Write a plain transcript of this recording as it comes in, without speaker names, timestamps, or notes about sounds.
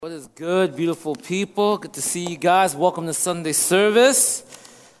What is good, beautiful people? Good to see you guys. Welcome to Sunday service.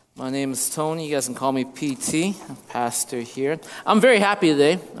 My name is Tony. You guys can call me PT. I'm pastor here. I'm very happy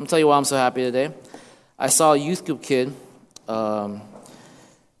today. I'm going to tell you why I'm so happy today. I saw a youth group kid.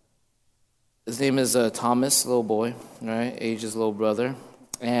 His name is Thomas, little boy, right? Age's little brother.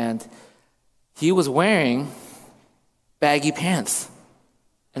 And he was wearing baggy pants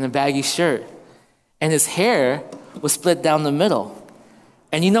and a baggy shirt. And his hair was split down the middle.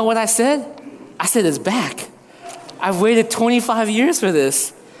 And you know what I said? I said, it's back. I've waited 25 years for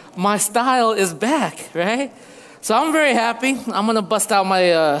this. My style is back, right? So I'm very happy. I'm going to bust out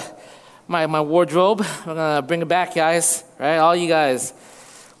my my wardrobe. We're going to bring it back, guys, right? All you guys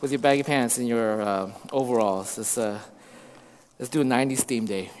with your baggy pants and your overalls. Let's do a 90s theme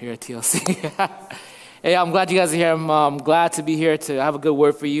day here at TLC. Hey, I'm glad you guys are here. I'm glad to be here to have a good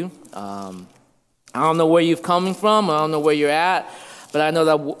word for you. I don't know where you've coming from. I don't know where you're at. But I know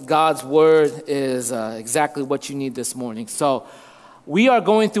that God's word is exactly what you need this morning. So we are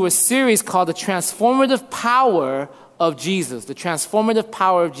going through a series called The Transformative Power of Jesus. The Transformative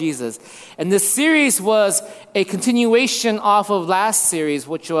Power of Jesus. And this series was a continuation off of last series,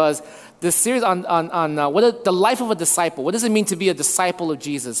 which was this series on the life of a disciple. What does it mean to be a disciple of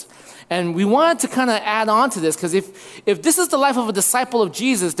Jesus? And we wanted to kind of add on to this, because if this is the life of a disciple of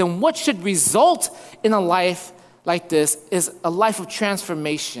Jesus, then what should result in a life like this is a life of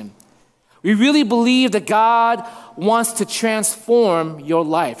transformation. We really believe that God wants to transform your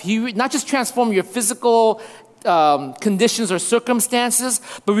life. Not just transform your physical conditions or circumstances,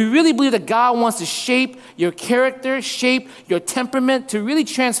 but we really believe that God wants to shape your character, shape your temperament, to really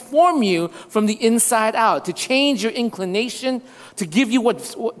transform you from the inside out, to change your inclination, to give you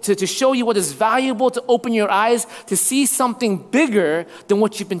to show you what is valuable, to open your eyes, to see something bigger than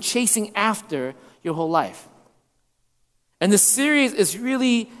what you've been chasing after your whole life. And the series is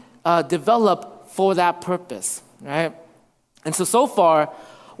really developed for that purpose, right? And so far,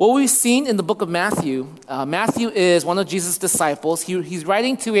 what we've seen in the book of Matthew, Matthew is one of Jesus' disciples. He's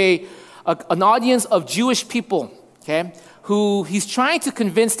writing to an audience of Jewish people, okay, who he's trying to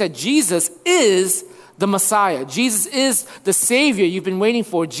convince that Jesus is the Messiah. Jesus is the Savior you've been waiting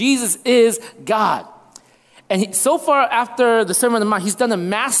for. Jesus is God. And so far, after the Sermon on the Mount, he's done a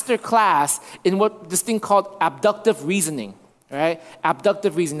master class in this thing called abductive reasoning, right?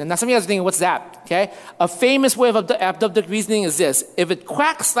 Abductive reasoning. Now, some of you guys are thinking, what's that? Okay? A famous way of abductive reasoning is this. If it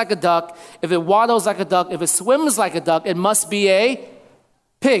quacks like a duck, if it waddles like a duck, if it swims like a duck, it must be a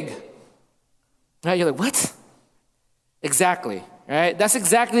pig. Right? You're like, what? Exactly, right? That's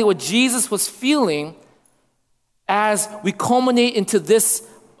exactly what Jesus was feeling as we culminate into this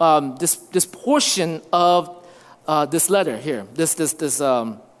portion of this letter here,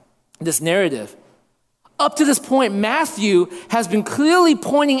 this narrative. Up to this point, Matthew has been clearly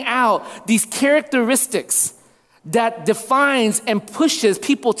pointing out these characteristics that defines and pushes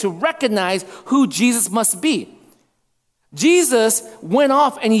people to recognize who Jesus must be. Jesus went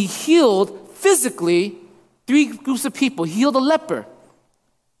off and he healed physically 3 groups of people. He healed a leper.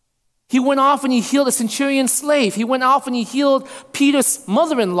 He went off and he healed a centurion slave. He went off and he healed Peter's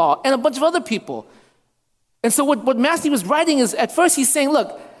mother-in-law and a bunch of other people. And so what Matthew was writing is, at first he's saying,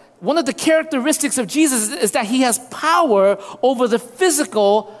 look, one of the characteristics of Jesus is that he has power over the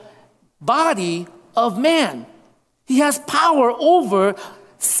physical body of man. He has power over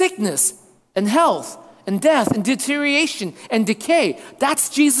sickness and health and death and deterioration and decay.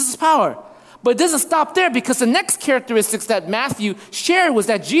 That's Jesus' power. But it doesn't stop there, because the next characteristics that Matthew shared was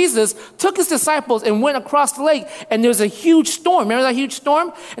that Jesus took his disciples and went across the lake, and there was a huge storm. Remember that huge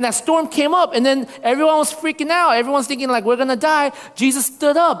storm? And that storm came up, and then everyone was freaking out. Everyone's thinking like, we're going to die. Jesus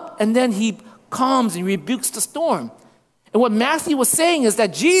stood up, and then he calms and rebukes the storm. And what Matthew was saying is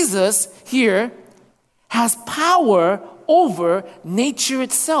that Jesus here has power over nature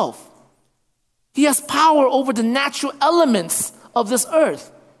itself. He has power over the natural elements of this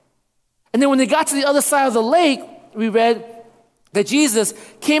earth. And then when they got to the other side of the lake, we read that Jesus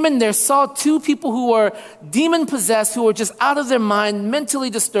came in there, saw 2 people who were demon-possessed, who were just out of their mind, mentally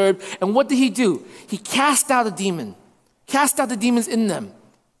disturbed. And what did he do? He cast out a demon, cast out the demons in them,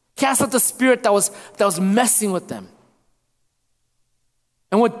 cast out the spirit that was messing with them.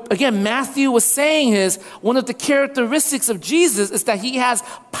 And what, again, Matthew was saying is one of the characteristics of Jesus is that he has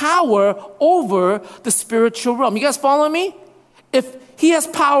power over the spiritual realm. You guys follow me? If he has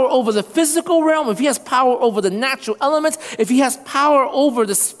power over the physical realm, if he has power over the natural elements, if he has power over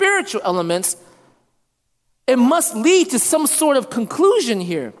the spiritual elements, it must lead to some sort of conclusion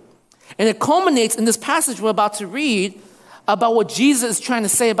here. And it culminates in this passage we're about to read about what Jesus is trying to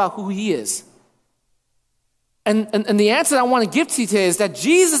say about who he is. And the answer I want to give to you today is that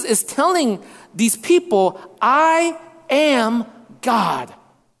Jesus is telling these people, I am God.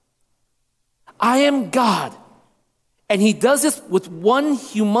 I am God. And he does this with one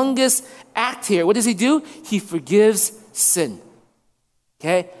humongous act here. What does he do? He forgives sin.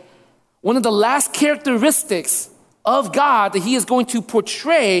 Okay? One of the last characteristics of God that he is going to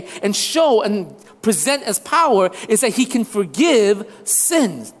portray and show and present as power is that he can forgive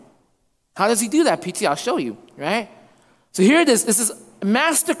sins. How does he do that, PT? I'll show you, right? So here it is. This is a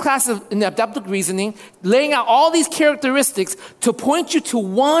master class in adaptive reasoning, laying out all these characteristics to point you to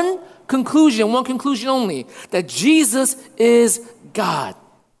one conclusion only, that Jesus is God.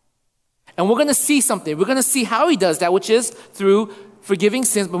 And we're going to see something. We're going to see how he does that, which is through forgiving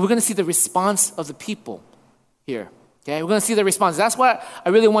sins, but we're going to see the response of the people here. Okay, we're going to see the response. That's what I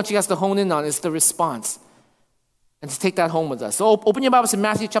really want you guys to hone in on, is the response. And to take that home with us. So open your Bibles to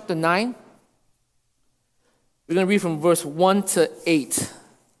Matthew chapter 9. We're going to read from verse 1 to 8.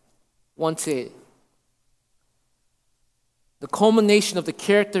 1 to 8. The culmination of the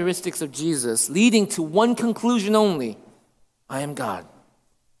characteristics of Jesus, leading to one conclusion only: I am God.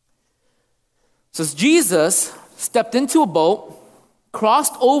 So Jesus stepped into a boat,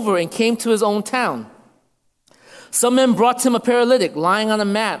 crossed over, and came to his own town. Some men brought him a paralytic lying on a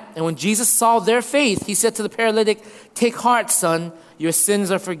mat, and when Jesus saw their faith, he said to the paralytic, "Take heart, son, your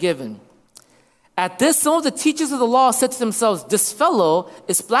sins are forgiven." At this, some of the teachers of the law said to themselves, "This fellow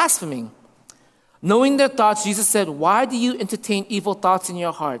is blaspheming." Knowing their thoughts, Jesus said, "Why do you entertain evil thoughts in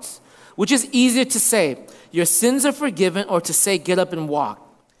your hearts? Which is easier to say, 'Your sins are forgiven,' or to say, 'Get up and walk'?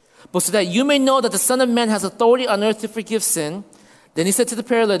 But so that you may know that the Son of Man has authority on earth to forgive sin." Then he said to the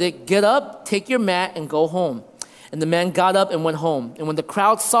paralytic, "Get up, take your mat, and go home." And the man got up and went home. And when the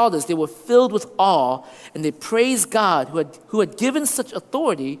crowd saw this, they were filled with awe, and they praised God who had given such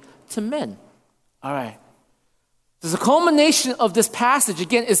authority to men. All right. There's a culmination of this passage,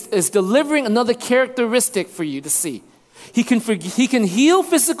 again, is delivering another characteristic for you to see. He can heal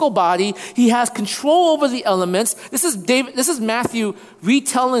physical body. He has control over the elements. This is Matthew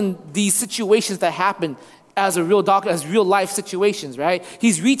retelling these situations that happened as a real doctor, as real life situations, right?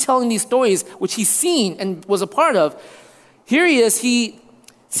 He's retelling these stories which he's seen and was a part of. Here he is. He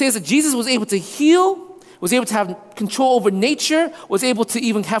says that Jesus was able to heal, was able to have control over nature, was able to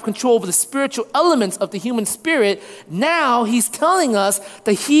even have control over the spiritual elements of the human spirit. Now he's telling us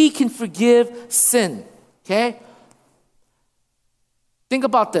that he can forgive sin. Okay? Think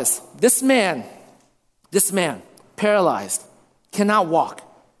about this. This man, paralyzed, cannot walk.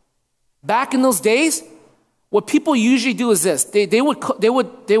 Back in those days, what people usually do is this. They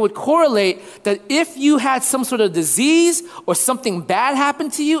would correlate that if you had some sort of disease or something bad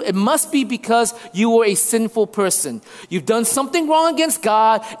happened to you, it must be because you were a sinful person. You've done something wrong against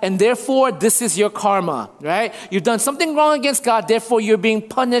God, and therefore this is your karma, right? You've done something wrong against God, therefore you're being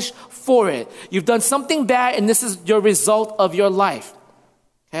punished for it. You've done something bad, and this is your result of your life.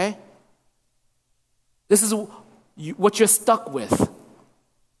 Okay? This is what you're stuck with.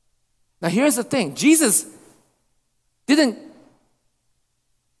 Now here's the thing. Jesus didn't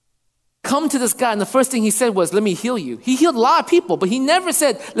come to this guy and the first thing he said was, "Let me heal you." He healed a lot of people, but he never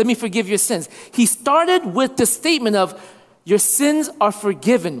said, "Let me forgive your sins." He started with the statement of, "Your sins are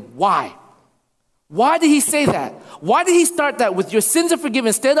forgiven." Why? Why did he say that? Why did he start that with "Your sins are forgiven"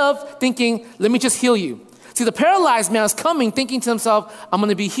 instead of thinking, "Let me just heal you"? See, the paralyzed man is coming thinking to himself, "I'm going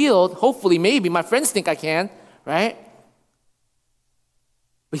to be healed. Hopefully, maybe. My friends think I can," right?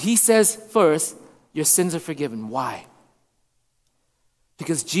 But he says first, "Your sins are forgiven." Why?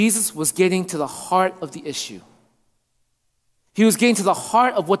 Because Jesus was getting to the heart of the issue. He was getting to the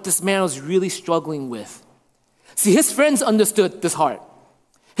heart of what this man was really struggling with. See, his friends understood this heart.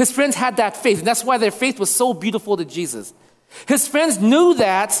 His friends had that faith, and that's why their faith was so beautiful to Jesus. His friends knew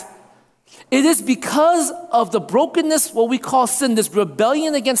that it is because of the brokenness, what we call sin, this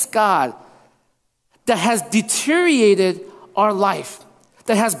rebellion against God, that has deteriorated our life,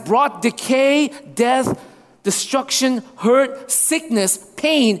 that has brought decay, death, destruction, hurt, sickness,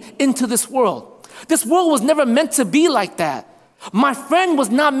 pain into this world. This world was never meant to be like that. My friend was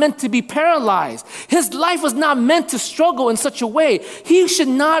not meant to be paralyzed. His life was not meant to struggle in such a way. He should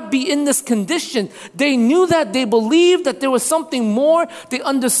not be in this condition. They knew that. They believed that there was something more. They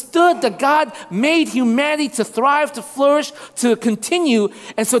understood that God made humanity to thrive, to flourish, to continue.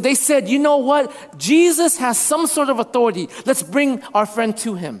 And so they said, "You know what? Jesus has some sort of authority. Let's bring our friend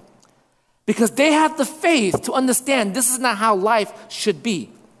to him." Because they had the faith to understand this is not how life should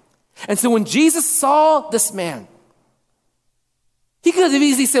be. And so when Jesus saw this man, he could have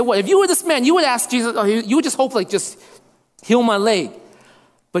easily said, "What? If you were this man, you would ask Jesus, you would just hope, just heal my leg."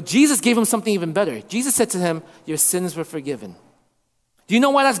 But Jesus gave him something even better. Jesus said to him, your sins were forgiven. Do you know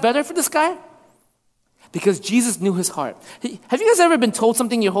why that's better for this guy? Because Jesus knew his heart. Have you guys ever been told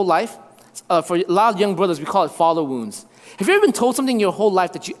something your whole life? For a lot of young brothers, we call it father wounds. Have you ever been told something your whole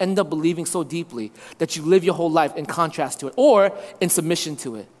life that you end up believing so deeply that you live your whole life in contrast to it or in submission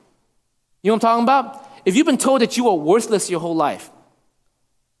to it? You know what I'm talking about? If you've been told that you are worthless your whole life,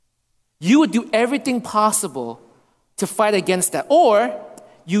 you would do everything possible to fight against that. Or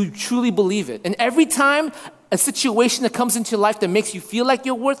you truly believe it. And every time a situation that comes into your life that makes you feel like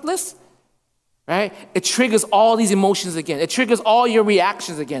you're worthless, right? It triggers all these emotions again. It triggers all your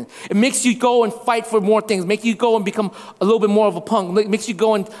reactions again. It makes you go and fight for more things. Make you go and become a little bit more of a punk. It makes you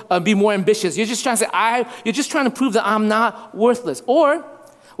go and be more ambitious. You're just trying to say, you're just trying to prove that I'm not worthless. Or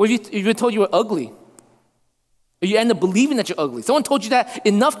if you've been told you were ugly, or you end up believing that you're ugly. Someone told you that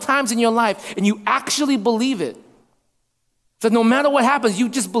enough times in your life, and you actually believe it. So no matter what happens, you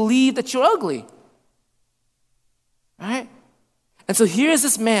just believe that you're ugly. Right? And so here's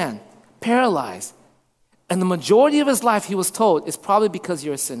this man, paralyzed. And the majority of his life, he was told, it's probably because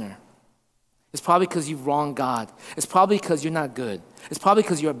you're a sinner. It's probably because you've wronged God. It's probably because you're not good. It's probably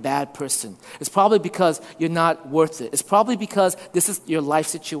because you're a bad person. It's probably because you're not worth it. It's probably because this is your life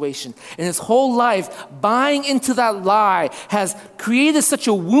situation. And his whole life, buying into that lie has created such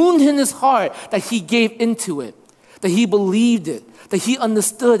a wound in his heart that he gave into it, that he believed it, that he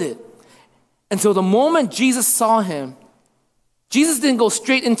understood it. And so the moment Jesus saw him, Jesus didn't go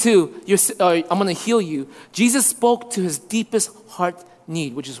straight into, I'm going to heal you. Jesus spoke to his deepest heart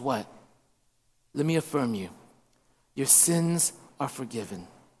need, which is what? Let me affirm you. Your sins are forgiven.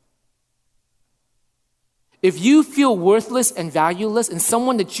 If you feel worthless and valueless and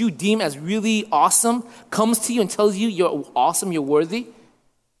someone that you deem as really awesome comes to you and tells you you're awesome, you're worthy,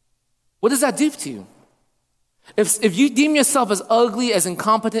 what does that do to you? If you deem yourself as ugly, as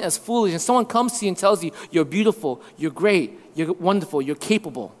incompetent, as foolish, and someone comes to you and tells you you're beautiful, you're great, you're wonderful, you're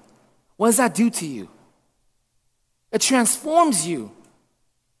capable, what does that do to you? It transforms you.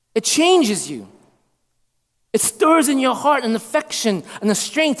 It changes you. It stirs in your heart an affection and a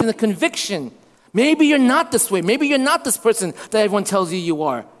strength and a conviction. Maybe you're not this way. Maybe you're not this person that everyone tells you you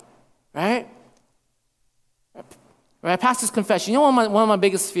are. Right? Right? Pastor's confession. You know one of my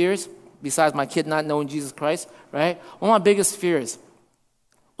biggest fears, besides my kid not knowing Jesus Christ, right? One of my biggest fears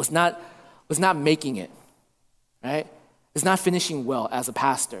was not making it. Right? It's not finishing well as a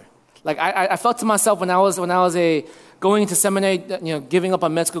pastor. Like I felt to myself when I was going into seminary, giving up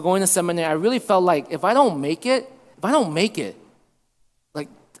on med school, going to seminary, I really felt like if I don't make it, like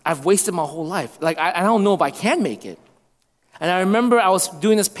I've wasted my whole life. Like I don't know if I can make it. And I remember I was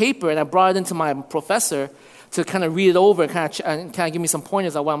doing this paper and I brought it into my professor to kind of read it over and kind of give me some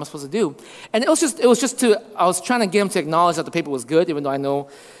pointers on what I'm supposed to do. And I was trying to get him to acknowledge that the paper was good, even though I know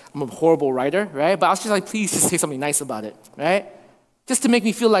I'm a horrible writer, right? But I was just like, please just say something nice about it, right? Just to make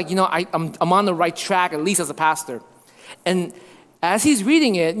me feel like, I'm on the right track, at least as a pastor. And as he's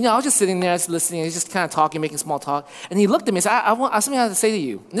reading it, I was just sitting there, just listening, and he's just kind of talking, making small talk. And he looked at me and said, I have something I have to say to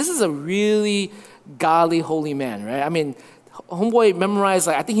you. And this is a really godly, holy man, right? I mean, homeboy memorized,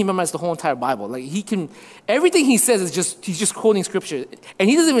 I think he memorized the whole entire Bible. Like everything he says he's just quoting scripture. And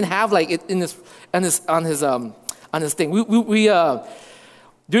he doesn't even have it on his thing. We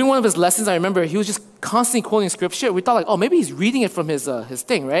during one of his lessons, I remember he was just constantly quoting scripture. We thought maybe he's reading it from his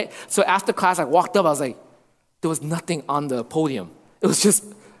thing, right? So after class, I walked up, I was like, there was nothing on the podium. It was just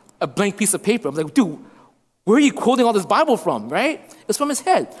a blank piece of paper. I was like, dude, where are you quoting all this Bible from, right? It's from his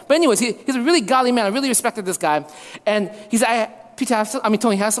head. But anyways, he's a really godly man. I really respected this guy. And he said,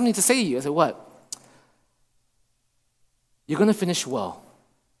 Tony, I have something to say to you. I said, what? You're going to finish well.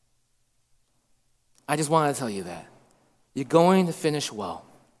 I just wanted to tell you that. You're going to finish well.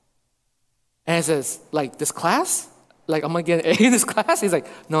 And he says, this class? I'm going to get an A in this class? He's like,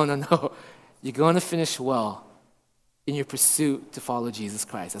 no. You're going to finish well in your pursuit to follow Jesus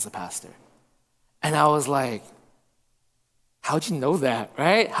Christ as a pastor. And I was like, how'd you know that,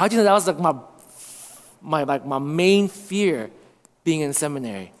 right? How'd you know that was my main fear being in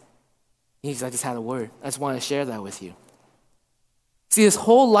seminary? He said, I just had a word. I just wanted to share that with you. See, his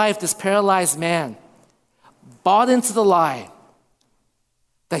whole life, this paralyzed man bought into the lie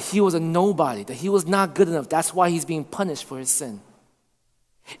that he was a nobody, that he was not good enough. That's why he's being punished for his sin.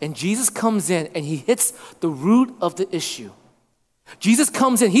 And Jesus comes in and he hits the root of the issue. Jesus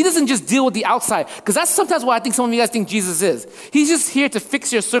comes in. He doesn't just deal with the outside, because that's sometimes what I think some of you guys think Jesus is. He's just here to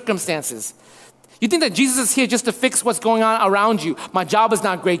fix your circumstances. You think that Jesus is here just to fix what's going on around you. My job is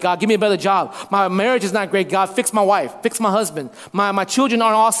not great, God. Give me a better job. My marriage is not great, God. Fix my wife. Fix my husband. My children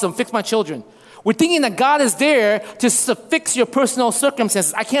aren't awesome. Fix my children. We're thinking that God is there to fix your personal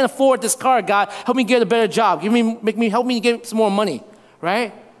circumstances. I can't afford this car, God. Help me get a better job. Help me get some more money,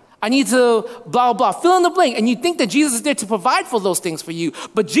 right? I need to blah, blah, blah. Fill in the blank. And you think that Jesus is there to provide for those things for you.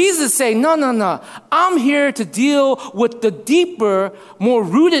 But Jesus is saying, no, no, no. I'm here to deal with the deeper, more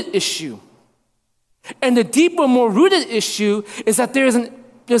rooted issue. And the deeper, more rooted issue is that there's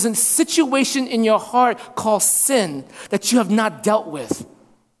a situation in your heart called sin that you have not dealt with.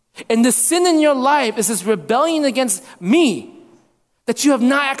 And the sin in your life is this rebellion against me that you have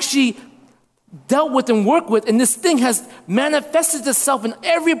not actually dealt with and worked with. And this thing has manifested itself in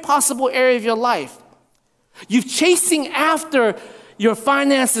every possible area of your life. You're chasing after your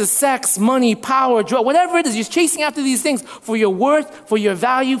finances, sex, money, power, drug, whatever it is. You're chasing after these things for your worth, for your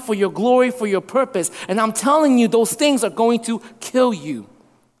value, for your glory, for your purpose. And I'm telling you, those things are going to kill you.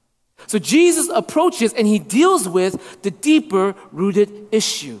 So Jesus approaches and he deals with the deeper rooted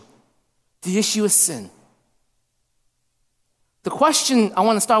issue. The issue is sin. The question I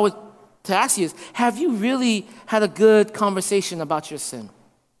want to start with to ask you is, have you really had a good conversation about your sin?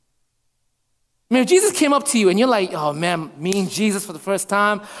 I mean, if Jesus came up to you and you're like, oh man, meeting Jesus for the first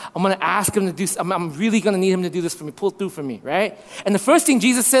time, I'm going to ask him to do, I'm really going to need him to do this for me, pull through for me, right? And the first thing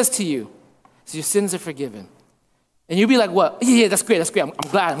Jesus says to you is your sins are forgiven. And you'll be like, what? Yeah, that's great. I'm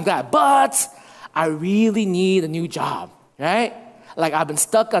glad. But I really need a new job, right? Like I've been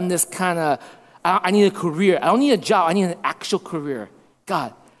stuck on this kind of, I need a career. I don't need a job. I need an actual career.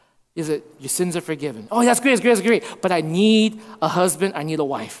 God, is it your sins are forgiven? Oh, that's great. But I need a husband. I need a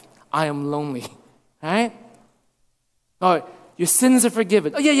wife. I am lonely, right? Oh, your sins are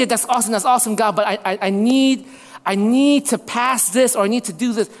forgiven. Oh, yeah, that's awesome, God. But I need to pass this, or I need to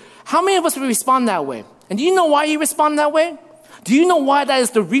do this. How many of us would respond that way? And do you know why you respond that way? Do you know why that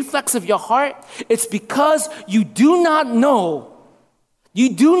is the reflex of your heart? It's because you do not know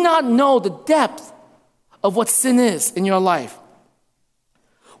the depth of what sin is in your life.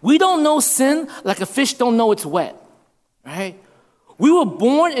 We don't know sin like a fish don't know it's wet, right? We were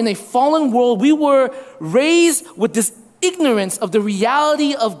born in a fallen world. We were raised with this ignorance of the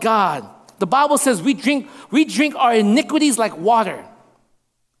reality of God. The Bible says we drink our iniquities like water.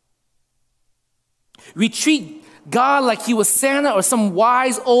 We treat God like he was Santa or some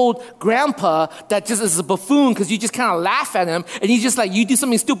wise old grandpa that just is a buffoon because you just kind of laugh at him and he's just like, you do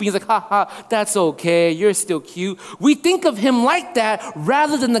something stupid. He's like, ha, that's okay. You're still cute. We think of him like that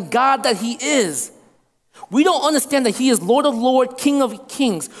rather than the God that he is. We don't understand that he is Lord of Lords, King of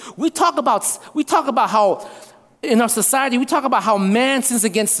Kings. We talk about how in our society, we talk about how man sins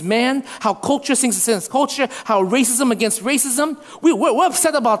against man, how culture sins against culture, how racism against racism. We're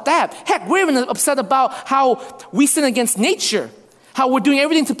upset about that. Heck, we're even upset about how we sin against nature, how we're doing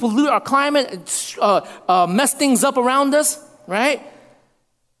everything to pollute our climate, mess things up around us, right?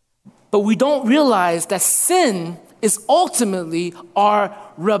 But we don't realize that sin is ultimately our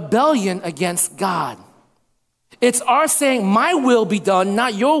rebellion against God. It's our saying, my will be done,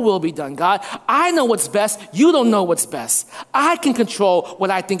 not your will be done, God. I know what's best. You don't know what's best. I can control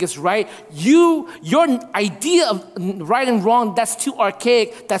what I think is right. Your idea of right and wrong, that's too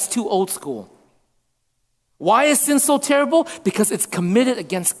archaic. That's too old school. Why is sin so terrible? Because it's committed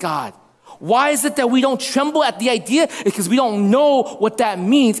against God. Why is it that we don't tremble at the idea? It's because we don't know what that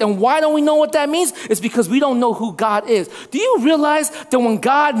means. And why don't we know what that means? It's because we don't know who God is. Do you realize that when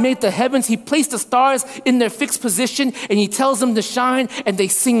God made the heavens, he placed the stars in their fixed position and he tells them to shine and they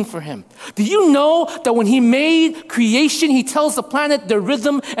sing for him? Do you know that when he made creation, he tells the planet the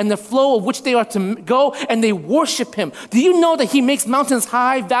rhythm and the flow of which they are to go and they worship him? Do you know that he makes mountains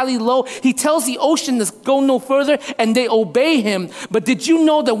high, valley low? He tells the ocean to go no further and they obey him. But did you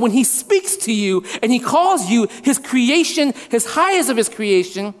know that when he speaks to you and he calls you his creation, his highest of his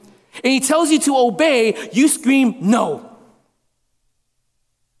creation, and he tells you to obey, you scream no.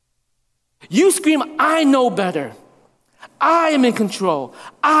 You scream, I know better. I am in control.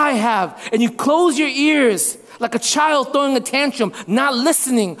 I have. And you close your ears like a child throwing a tantrum, not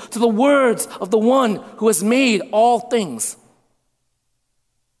listening to the words of the one who has made all things.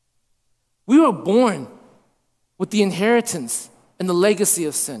 We were born with the inheritance and the legacy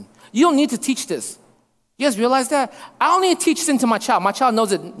of sin. You don't need to teach this. You guys realize that? I don't need to teach sin to my child. My child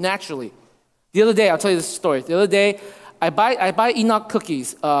knows it naturally. The other day, I'll tell you this story. The other day, I buy Enoch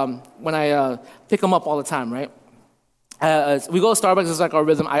cookies when I pick them up all the time, right? We go to Starbucks, it's like our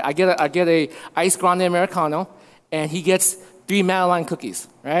rhythm. I get a iced grande Americano, and he gets 3 Madeline cookies,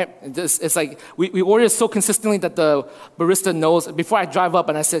 right? It's like, we order it so consistently that the barista knows. Before I drive up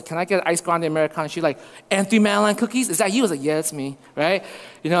and I said, can I get an iced grande Americano? She's like, and 3 Madeline cookies? Is that you? I was like, yeah, it's me, right?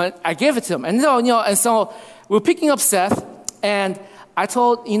 I gave it to him. And so we're picking up Seth, and I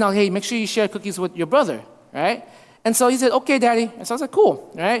told Enoch, hey, make sure you share cookies with your brother, right? And so he said, okay, Daddy. And so I was like,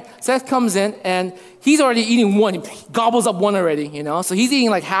 cool, right? Seth comes in, and he's already eating one. He gobbles up one already, So he's eating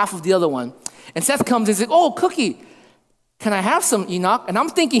like half of the other one. And Seth comes in and says, oh, cookie, can I have some, Enoch? And I'm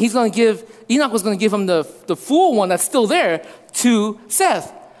thinking Enoch was going to give him the full one that's still there to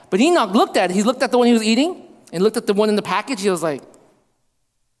Seth. But Enoch looked at it. He looked at the one he was eating and looked at the one in the package. He was like,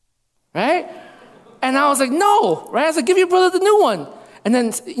 right? And I was like, no, right? I was like, give your brother the new one. And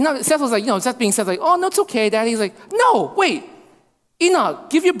then Seth was like, Seth being Seth, like, oh, no, it's okay, Daddy. He's like, no, wait, Enoch,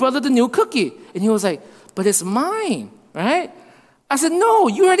 give your brother the new cookie. And he was like, but it's mine, right? I said, no,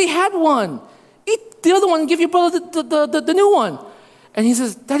 you already had one. Eat the other one and give your brother the new one. And he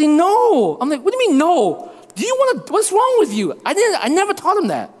says, Daddy, no. I'm like, what do you mean no? What's wrong with you? I never taught him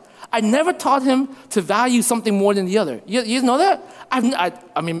that. I never taught him to value something more than the other. You know that?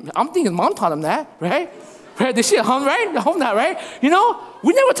 I'm thinking mom taught him that, right? Right? Did she hum, right? I hope not, right?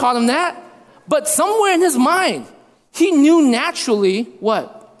 We never taught him that. But somewhere in his mind, he knew naturally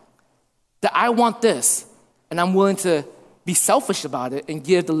what? That I want this, and I'm willing to be selfish about it and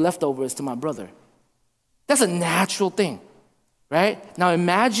give the leftovers to my brother. That's a natural thing, right? Now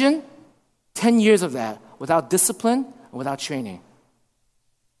imagine 10 years of that without discipline and without training.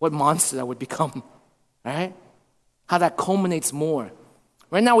 What monster that would become, right? How that culminates more.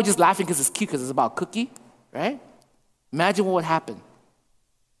 Right now we're just laughing because it's cute, because it's about cookie, right? Imagine what would happen.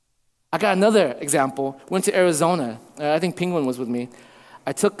 I got another example. Went to Arizona. I think Penguin was with me.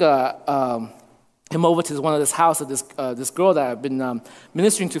 I took him over to one of this house of this girl that I've been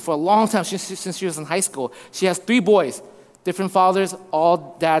ministering to for a long time, since she was in high school. She has 3 boys, different fathers.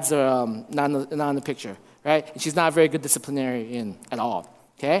 All dads are not in the picture, right? And she's not a very good disciplinarian at all,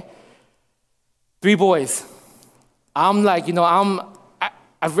 okay? 3 boys. I'm like,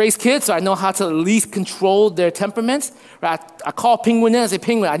 I've raised kids, so I know how to at least control their temperaments. Right? I call Penguin in and say,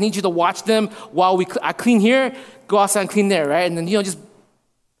 Penguin, I need you to watch them while I clean here, go outside and clean there, right? And then, imagine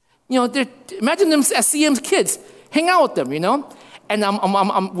them as CM's kids. Hang out with them, And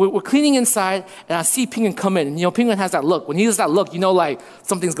we're cleaning inside, and I see Penguin come in. And, Penguin has that look. When he has that look, like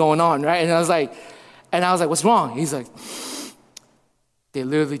something's going on, right? And I was like, what's wrong? He's like, they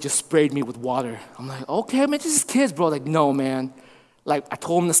literally just sprayed me with water. I'm like, okay, man, this is kids, bro. Like, no, man. Like, I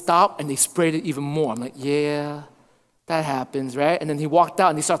told him to stop, and they sprayed it even more. I'm like, yeah, that happens, right? And then he walked out,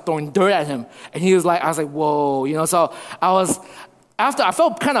 and they started throwing dirt at him. And he was like, I was like, whoa, So I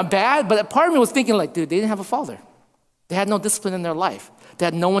felt kind of bad, but part of me was thinking, like, dude, they didn't have a father. They had no discipline in their life. They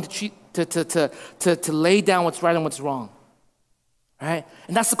had no one to lay down what's right and what's wrong, right?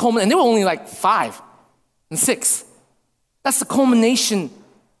 And that's the culmination. And they were only like 5 and 6. That's the culmination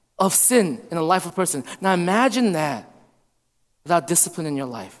of sin in the life of a person. Now imagine that without discipline in your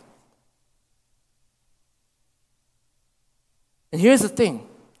life. And here's the thing.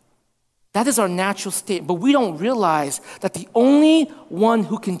 That is our natural state, but we don't realize that the only one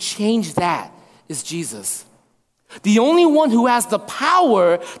who can change that is Jesus. The only one who has the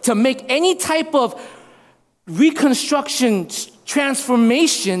power to make any type of reconstruction,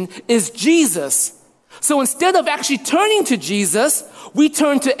 transformation is Jesus. So instead of actually turning to Jesus, we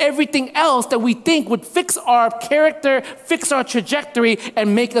turn to everything else that we think would fix our character, fix our trajectory,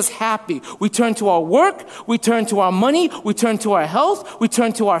 and make us happy. We turn to our work, we turn to our money, we turn to our health, we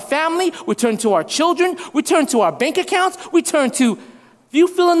turn to our family, we turn to our children, we turn to our bank accounts, we turn to, you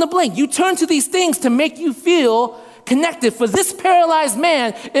fill in the blank. You turn to these things to make you feel connected. For this paralyzed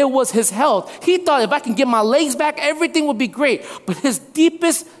man, it was his health. He thought, if I can get my legs back, everything would be great. But his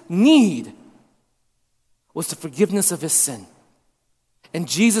deepest need was the forgiveness of his sin. And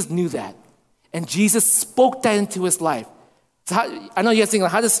Jesus knew that. And Jesus spoke that into his life. So I know you guys think,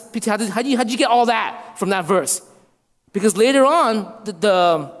 how did you get all that from that verse? Because later on,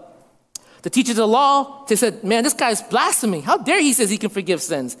 the teachers of the law, they said, man, this guy's blaspheming. How dare he says he can forgive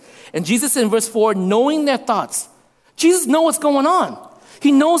sins? And Jesus in verse 4, knowing their thoughts. Jesus knows what's going on.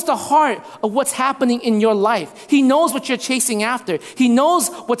 He knows the heart of what's happening in your life. He knows what you're chasing after. He knows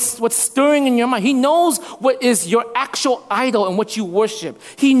what's stirring in your mind. He knows what is your actual idol and what you worship.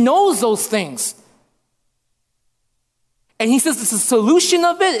 He knows those things. And he says the solution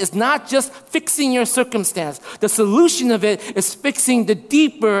of it is not just fixing your circumstance. The solution of it is fixing the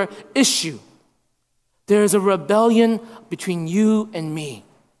deeper issue. There is a rebellion between you and me.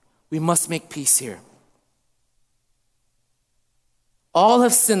 We must make peace here. All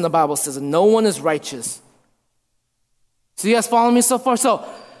have sinned, the Bible says, and no one is righteous. So you guys following me so far? So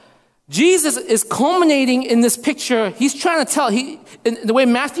Jesus is culminating in this picture. He's trying to tell, in the way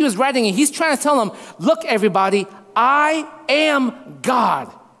Matthew is writing it, he's trying to tell them, look, everybody, I am God.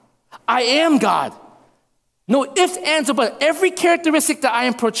 I am God. No ifs, ands, or buts. Every characteristic that I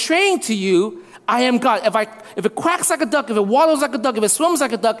am portraying to you, I am God. If it quacks like a duck, if it waddles like a duck, if it swims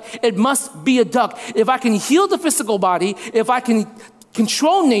like a duck, it must be a duck. If I can heal the physical body, if I can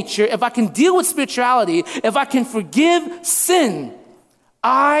control nature, if I can deal with spirituality, if I can forgive sin,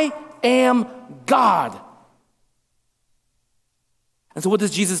 I am God. And so what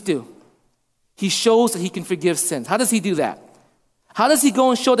does Jesus do? He shows that he can forgive sins. How does he do that? How does he go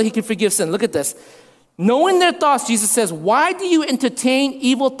and show that he can forgive sin? Look at this. Knowing their thoughts, Jesus says, why do you entertain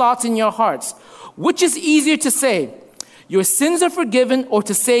evil thoughts in your hearts? Which is easier to say, your sins are forgiven, or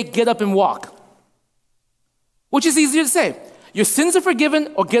to say, get up and walk? Which is easier to say? Your sins are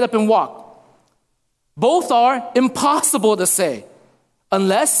forgiven, or get up and walk? Both are impossible to say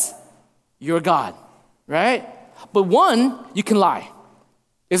unless you're God, right? But one, you can lie,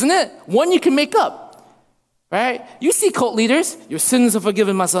 isn't it? One you can make up, right? You see cult leaders, your sins are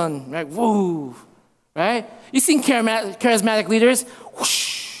forgiven, my son, right? Woo, right? You see charismatic leaders,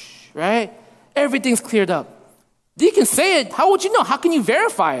 whoosh, right? Everything's cleared up. You can say it. How would you know? How can you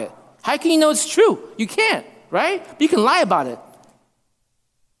verify it? How can you know it's true? You can't, right? But you can lie about it.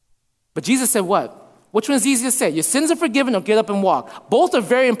 But Jesus said what? Which one is easier to say? Your sins are forgiven, or get up and walk. Both are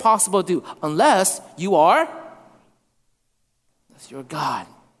very impossible to do unless you're God.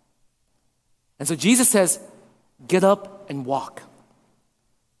 And so Jesus says, get up and walk.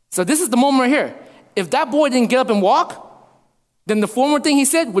 So this is the moment right here. If that boy didn't get up and walk, then the former thing he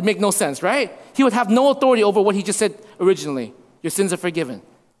said would make no sense, right? He would have no authority over what he just said originally. Your sins are forgiven.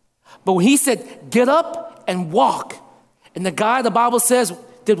 But when he said, get up and walk, and the guy, the Bible says,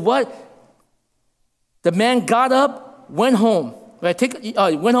 did what? The man got up, went home. Right?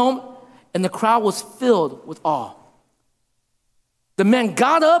 Went home, and the crowd was filled with awe. The man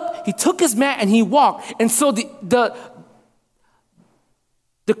got up, he took his mat, and he walked. And so the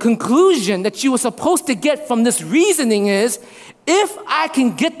conclusion that you were supposed to get from this reasoning is, if I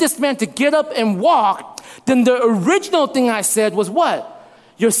can get this man to get up and walk, then the original thing I said was what?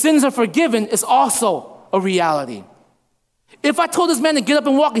 Your sins are forgiven is also a reality. If I told this man to get up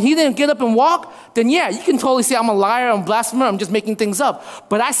and walk and he didn't get up and walk, then yeah, you can totally say I'm a liar, I'm a blasphemer, I'm just making things up.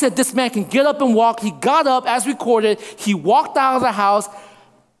 But I said this man can get up and walk. He got up, as recorded, he walked out of the house.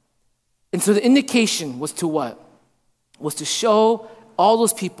 And so the indication was to what? Was to show all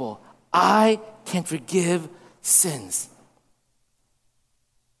those people, I can forgive sins.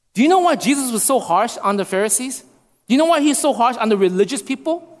 Do you know why Jesus was so harsh on the Pharisees? Do you know why he's so harsh on the religious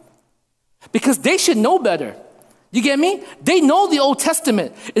people? Because they should know better. You get me? They know the Old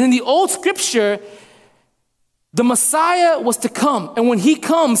Testament. And in the Old Scripture, the Messiah was to come. And when he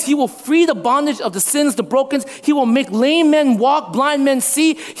comes, he will free the bondage of the sins, the broken. He will make lame men walk, blind men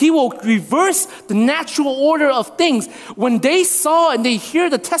see. He will reverse the natural order of things. When they saw and they hear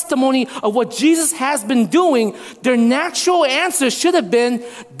the testimony of what Jesus has been doing, their natural answer should have been,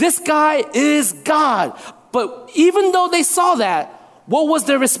 this guy is God. But even though they saw that, what was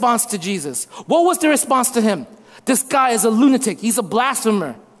their response to Jesus? What was their response to him? This guy is a lunatic. He's a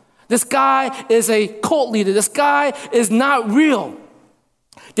blasphemer. This guy is a cult leader. This guy is not real.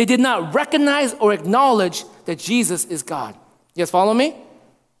 They did not recognize or acknowledge that Jesus is God. You guys follow me?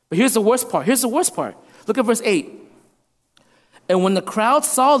 But here's the worst part. Look at verse 8. And when the crowd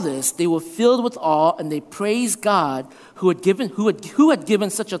saw this, they were filled with awe, and they praised God who had given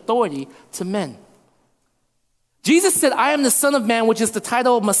such authority to men. Jesus said, I am the Son of Man, which is the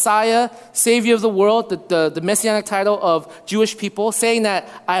title of Messiah, Savior of the world, the messianic title of Jewish people, saying that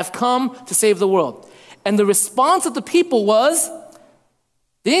I have come to save the world. And the response of the people was,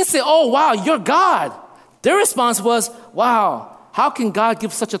 they didn't say, oh, wow, you're God. Their response was, wow, how can God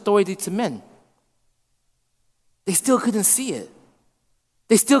give such authority to men? They still couldn't see it.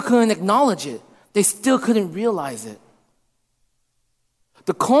 They still couldn't acknowledge it. They still couldn't realize it.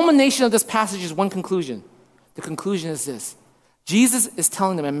 The culmination of this passage is one conclusion. The conclusion is this. Jesus is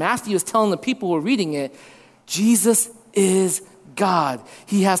telling them, and Matthew is telling the people who are reading it, Jesus is God.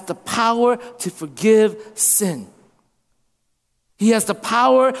 He has the power to forgive sin. He has the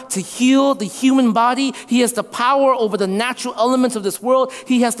power to heal the human body. He has the power over the natural elements of this world.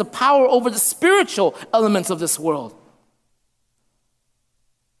 He has the power over the spiritual elements of this world.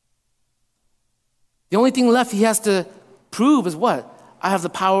 The only thing left he has to prove is what? I have the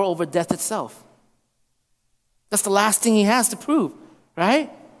power over death itself. That's the last thing he has to prove, right?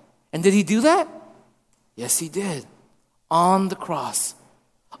 And did he do that? Yes, he did. On the cross.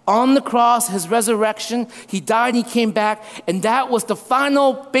 On the cross, his resurrection, he died and he came back. And that was the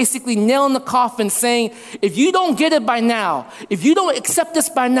final, basically, nail in the coffin saying, if you don't get it by now, if you don't accept this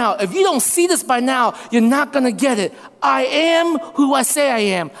by now, if you don't see this by now, you're not going to get it. I am who I say I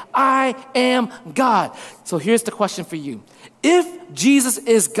am. I am God. So here's the question for you. If Jesus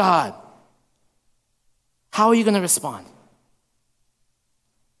is God, how are you going to respond?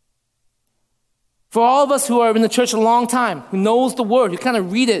 For all of us who are in the church a long time, who knows the word, who kind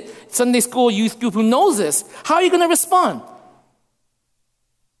of read it, Sunday school, youth group, who knows this, how are you going to respond?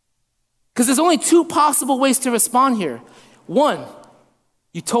 Because there's only two possible ways to respond here. One,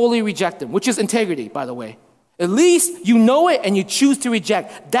 you totally reject him, which is integrity, by the way. At least you know it and you choose to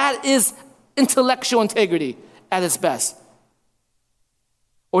reject. That is intellectual integrity at its best.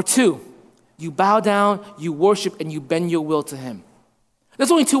 Or two, you bow down, you worship, and you bend your will to him.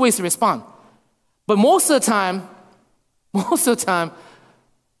 There's only two ways to respond. But most of the time,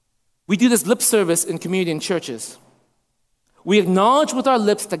 we do this lip service in community and churches. We acknowledge with our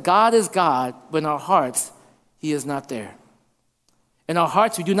lips that God is God, but in our hearts, he is not there. In our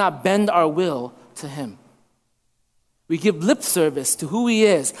hearts, we do not bend our will to him. We give lip service to who he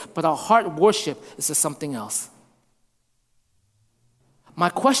is, but our heart worship is to something else. My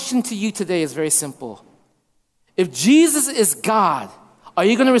question to you today is very simple. If Jesus is God, are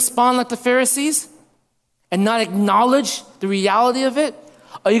you going to respond like the Pharisees and not acknowledge the reality of it?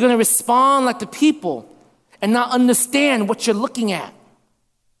 Are you going to respond like the people and not understand what you're looking at?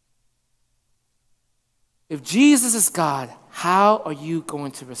 If Jesus is God, how are you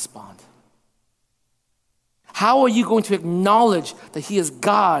going to respond? How are you going to acknowledge that he is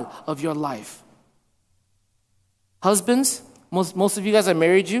God of your life? Husbands, most of you guys, I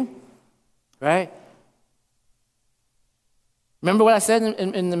married you, right? Remember what I said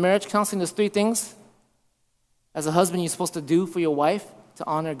in the marriage counseling? There's three things as a husband you're supposed to do for your wife to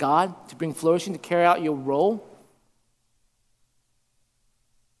honor God, to bring flourishing, to carry out your role.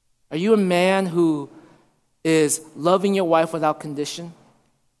 Are you a man who is loving your wife without condition?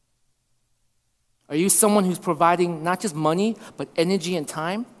 Are you someone who's providing not just money, but energy and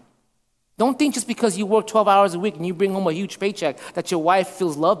time? Don't think just because you work 12 hours a week and you bring home a huge paycheck that your wife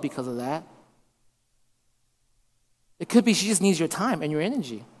feels loved because of that. It could be she just needs your time and your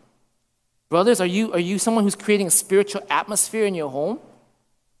energy. Brothers, are you someone who's creating a spiritual atmosphere in your home?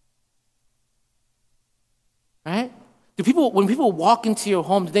 Right? When people walk into your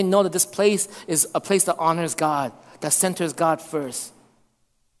home, do they know that this place is a place that honors God, that centers God first?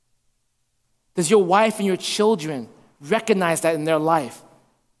 Does your wife and your children recognize that in their life?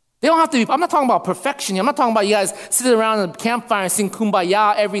 They don't have to be, I'm not talking about perfection. I'm not talking about you guys sitting around a campfire and sing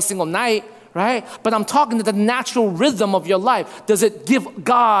Kumbaya every single night, right? But I'm talking to the natural rhythm of your life. Does it give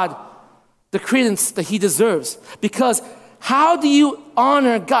God the credence that he deserves? Because how do you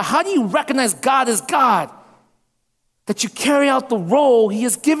honor God? How do you recognize God as God? That you carry out the role he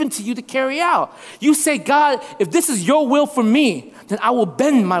has given to you to carry out. You say, God, if this is your will for me, then I will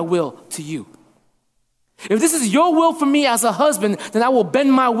bend my will to you. If this is your will for me as a husband, then I will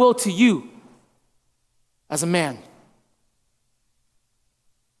bend my will to you as a man. How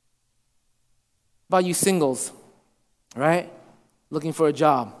about you singles, right? Looking for a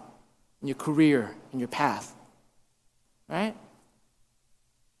job, in your career, in your path, right?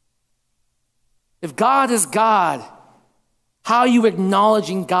 If God is God, how are you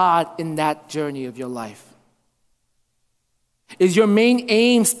acknowledging God in that journey of your life? Is your main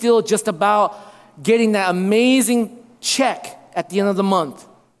aim still just about getting that amazing check at the end of the month?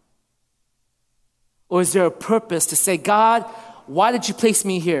 Or is there a purpose to say, God, why did you place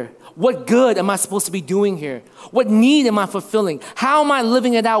me here? What good am I supposed to be doing here? What need am I fulfilling? How am I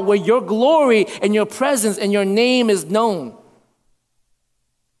living it out where your glory and your presence and your name is known?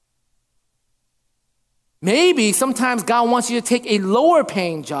 Maybe sometimes God wants you to take a lower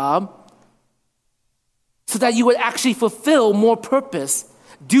paying job so that you would actually fulfill more purpose,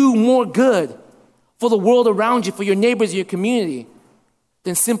 do more good for the world around you, for your neighbors, your community,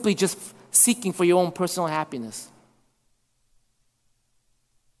 than simply just seeking for your own personal happiness.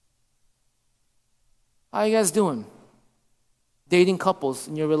 How are you guys doing? Dating couples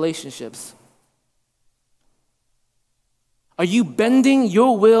in your relationships. Are you bending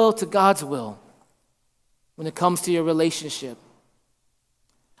your will to God's will when it comes to your relationship?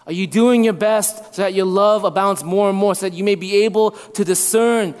 Are you doing your best so that your love abounds more and more, so that you may be able to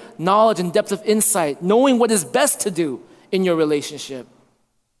discern knowledge and depth of insight, knowing what is best to do in your relationship,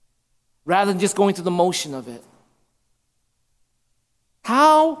 rather than just going through the motion of it?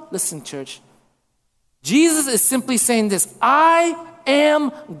 How? Listen, church. Jesus is simply saying this: I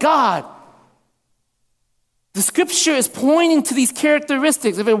am God. The scripture is pointing to these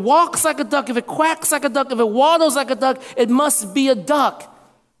characteristics. If it walks like a duck, if it quacks like a duck, if it waddles like a duck, it must be a duck.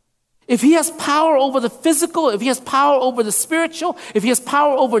 If he has power over the physical, if he has power over the spiritual, if he has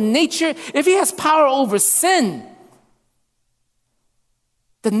power over nature, if he has power over sin,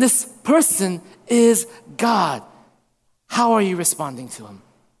 then this person is God. How are you responding to him?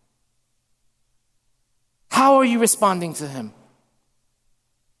 How are you responding to him?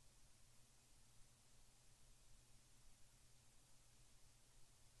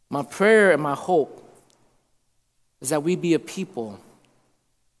 My prayer and my hope is that we be a people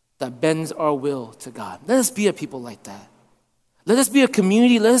that bends our will to God. Let us be a people like that. Let us be a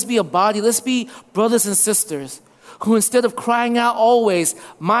community. Let us be a body. Let's be brothers and sisters who, instead of crying out always,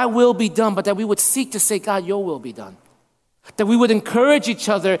 my will be done, but that we would seek to say, God, your will be done. That we would encourage each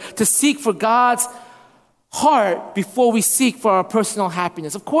other to seek for God's heart before we seek for our personal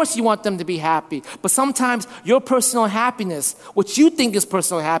happiness. Of course you want them to be happy, but sometimes your personal happiness, what you think is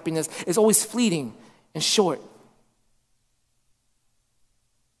personal happiness, is always fleeting and short.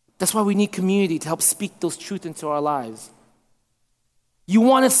 That's why we need community to help speak those truths into our lives. You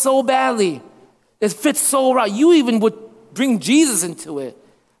want it so badly. It fits so right. You even would bring Jesus into it.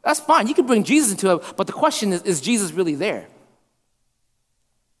 That's fine. You can bring Jesus into it, but the question is Jesus really there?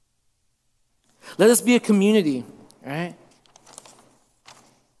 Let us be a community, right,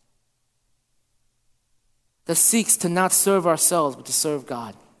 that seeks to not serve ourselves, but to serve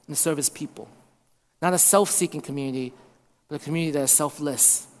God and to serve his people. Not a self-seeking community, but a community that is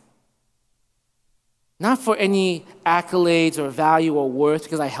selfless. Not for any accolades or value or worth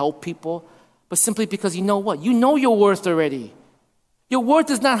because I help people, but simply because you know what? You know your worth already. Your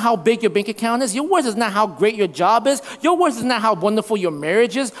worth is not how big your bank account is. Your worth is not how great your job is. Your worth is not how wonderful your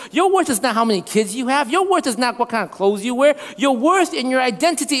marriage is. Your worth is not how many kids you have. Your worth is not what kind of clothes you wear. Your worth and your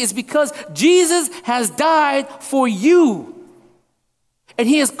identity is because Jesus has died for you. And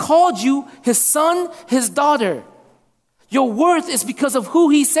he has called you his son, his daughter. Your worth is because of who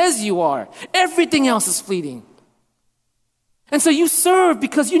he says you are. Everything else is fleeting. And so you serve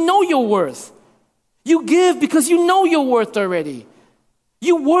because you know your worth. You give because you know your worth already.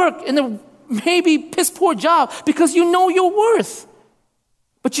 You work in a maybe piss poor job because you know your worth.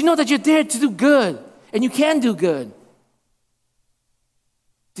 But you know that you're there to do good and you can do good.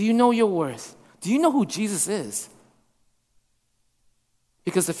 Do you know your worth? Do you know who Jesus is?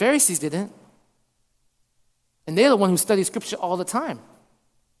 Because the Pharisees didn't. And they're the one who study scripture all the time.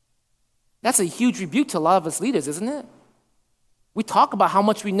 That's a huge rebuke to a lot of us leaders, isn't it? We talk about how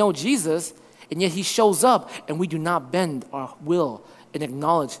much we know Jesus, and yet he shows up and we do not bend our will and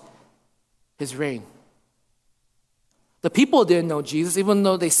acknowledge his reign. The people didn't know Jesus, even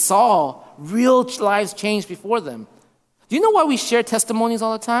though they saw real lives change before them. Do you know why we share testimonies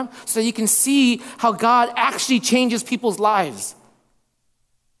all the time? So that you can see how God actually changes people's lives.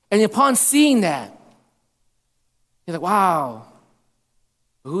 And upon seeing that, you're like, wow,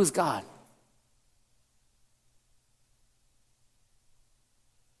 who is God?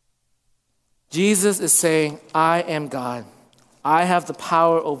 Jesus is saying, I am God. I have the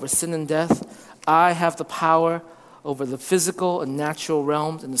power over sin and death. I have the power over the physical and natural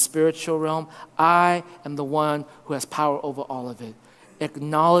realms and the spiritual realm. I am the one who has power over all of it.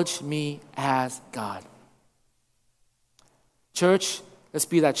 Acknowledge me as God. Church, let's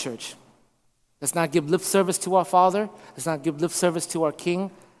be that church. Let's not give lip service to our Father. Let's not give lip service to our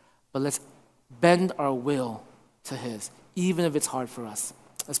King. But let's bend our will to his, even if it's hard for us.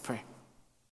 Let's pray.